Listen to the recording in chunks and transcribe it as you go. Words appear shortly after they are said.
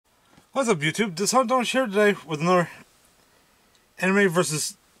What's up, YouTube? This Hunt Don't Share today with another anime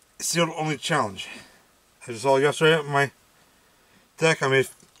versus sealed only challenge. As you saw yesterday at my deck, I made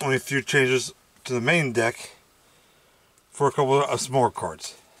only a few changes to the main deck for a couple of S'more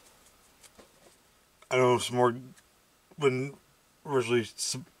cards. I know S'more wouldn't originally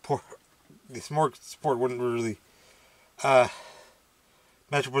support, the S'more support wouldn't really match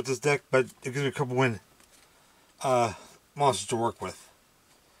up with this deck, but it gives me a couple win monsters to work with.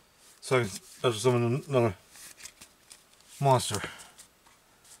 So I can special summon another monster.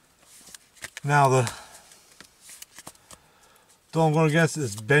 Now the duel I'm going against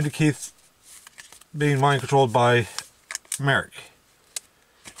is Bandit Keith being mind controlled by Merrick,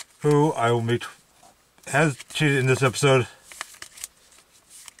 who I will meet has cheated in this episode.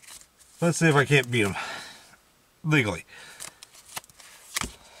 Let's see if I can't beat him legally.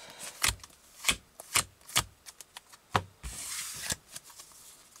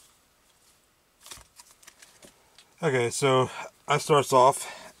 Okay, so I starts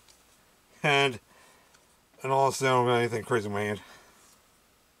off, and honestly, I don't got anything crazy in my hand.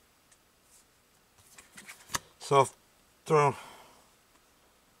 So I'll throw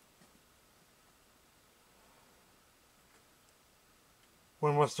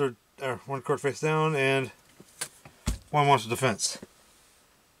one monster, one card face down, and one monster defense.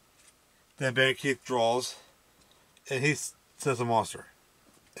 Then Bandit Keith draws, and he says a monster,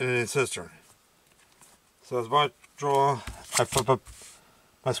 and then it's his turn. So as my draw, I flip up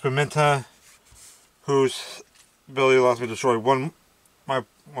my Squamenta, whose ability allows me to destroy one of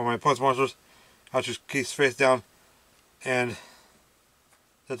my opponent's monsters. I'll just Keith's face down, and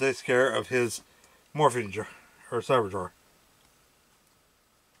that takes care of his Morphine Jar, or Cyber Jar.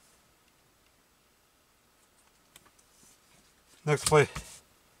 Next play,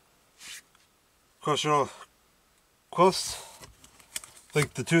 Quest,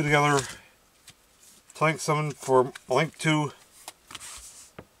 link the two together. Link summon for link to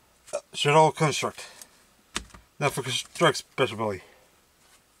Shadow Construct. Now for Construct special ability.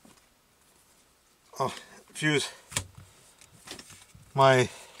 I'll fuse my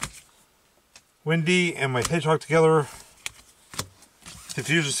Windy and my Hedgehog together to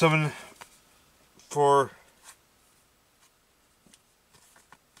fusion summon for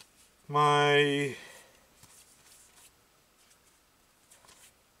my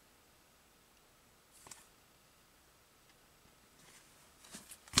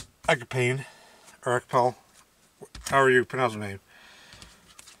Agapane, or Agapel, however you pronounce her name.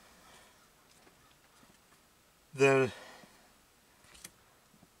 Then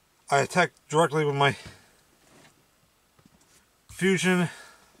I attack directly with my fusion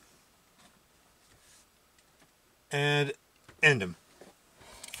and end him.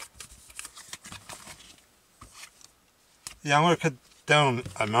 Yeah, I'm going to cut down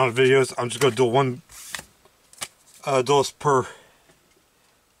the amount of videos. I'm just going to do one duelist per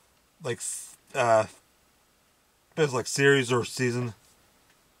basically like series or season,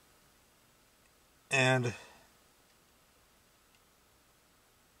 and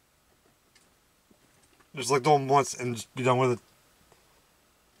just like do them once and just be done with it,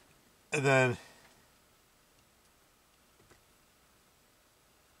 and then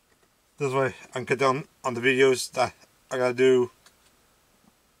this way I can cut down on the videos that I gotta do.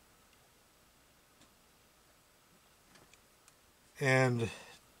 And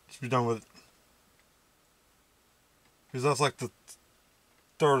be done with it. Because that's like the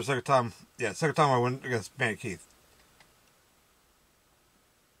third or second time. Yeah, second time I went against Bandit Keith.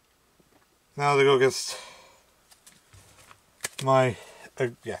 Now they go against my now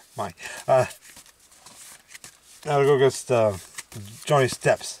they go against Johnny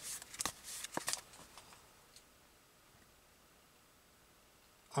Steps.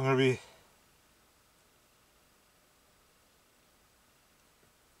 I'm gonna be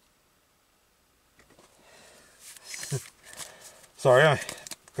sorry, I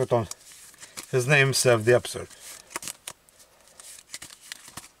clicked on his name instead of the episode.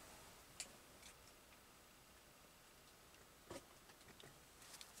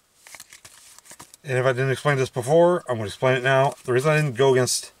 And if I didn't explain this before, I'm going to explain it now. The reason I didn't go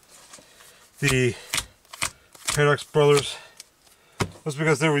against the Paradox Brothers was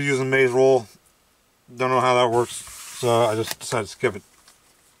because they were using Maze Roll. Don't know how that works, so I just decided to skip it.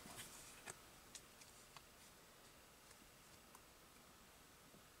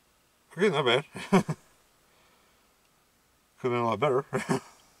 Okay, not bad. Could have been a lot better.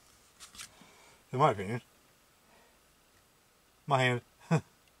 In my opinion. My hand.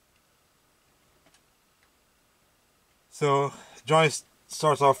 So, Johnny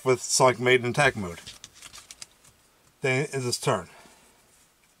starts off with Sonic Maiden attack mode. Then it's his turn.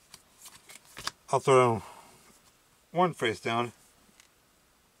 I'll throw down one face down.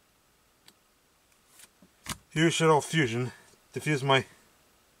 Use Shadow Fusion to fuse my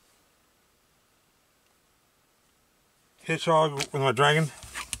Hedgehog with my dragon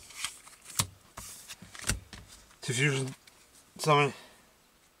to fusion summon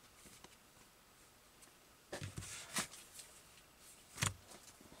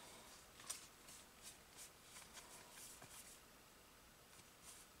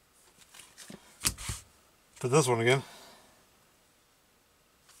for this one again.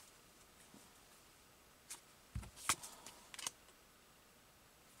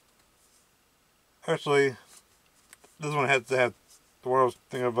 Actually, this one had to have what I was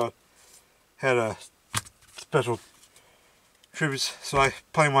thinking about, had a special tributes, so I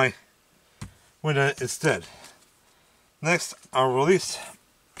play my window instead. Next, I'll release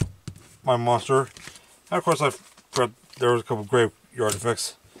my monster. And of course, I forgot there was a couple graveyard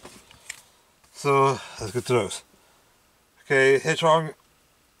effects, so let's get to those. Okay, Hedgehog,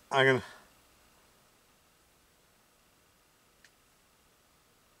 I can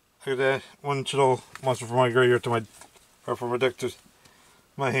add one Shadow monster from my graveyard to my, or from my deck to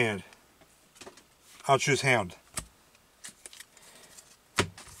my hand. I'll choose Hound.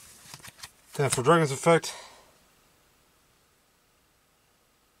 Then for Dragon's effect,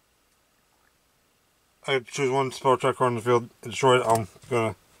 I choose one spell attack card on the field and destroy it. I'm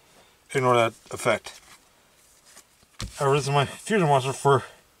gonna ignore that effect. However, this is my fusion monster for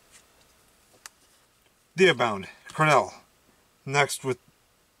Diabound, Cornell. Next with,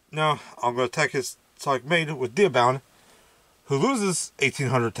 now I'm gonna attack his Sonic Maid with Diabound, who loses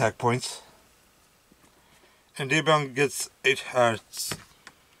 1800 attack points. And Diabound gets 600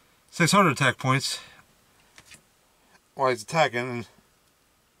 attack points while he's attacking, and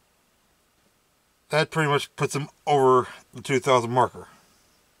that pretty much puts him over the 2000 marker,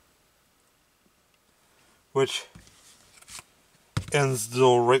 which ends the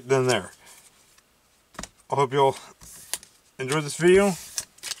deal right then and there. I hope you all enjoyed this video,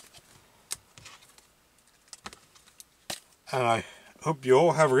 and I hope you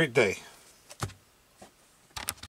all have a great day.